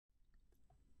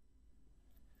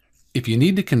If you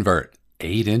need to convert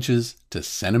 8 inches to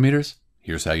centimeters,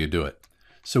 here's how you do it.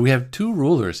 So we have two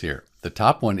rulers here. The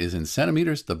top one is in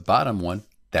centimeters, the bottom one,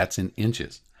 that's in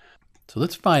inches. So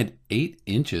let's find 8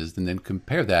 inches and then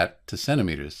compare that to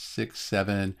centimeters. 6,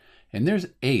 7, and there's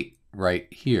 8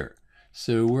 right here.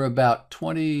 So we're about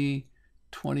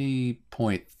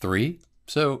 20.3.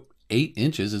 So 8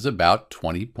 inches is about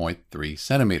 20.3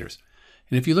 centimeters.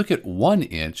 And if you look at 1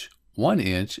 inch,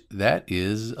 that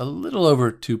is a little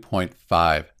over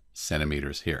 2.5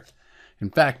 centimeters here. In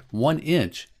fact, 1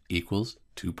 inch equals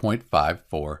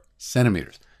 2.54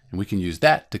 centimeters. And we can use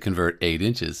that to convert 8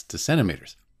 inches to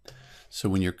centimeters. So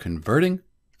when you're converting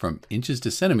from inches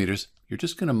to centimeters, you're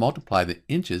just going to multiply the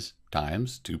inches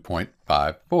times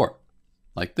 2.54,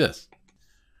 like this.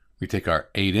 We take our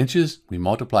 8 inches, we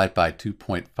multiply it by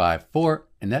 2.54,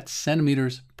 and that's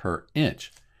centimeters per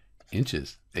inch.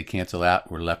 Inches, they cancel out,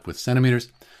 we're left with centimeters.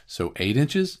 So 8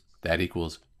 inches, that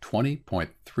equals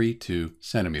 20.32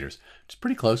 centimeters. It's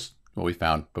pretty close to what we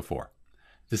found before.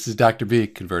 This is Dr. V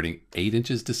converting 8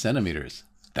 inches to centimeters.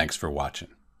 Thanks for watching.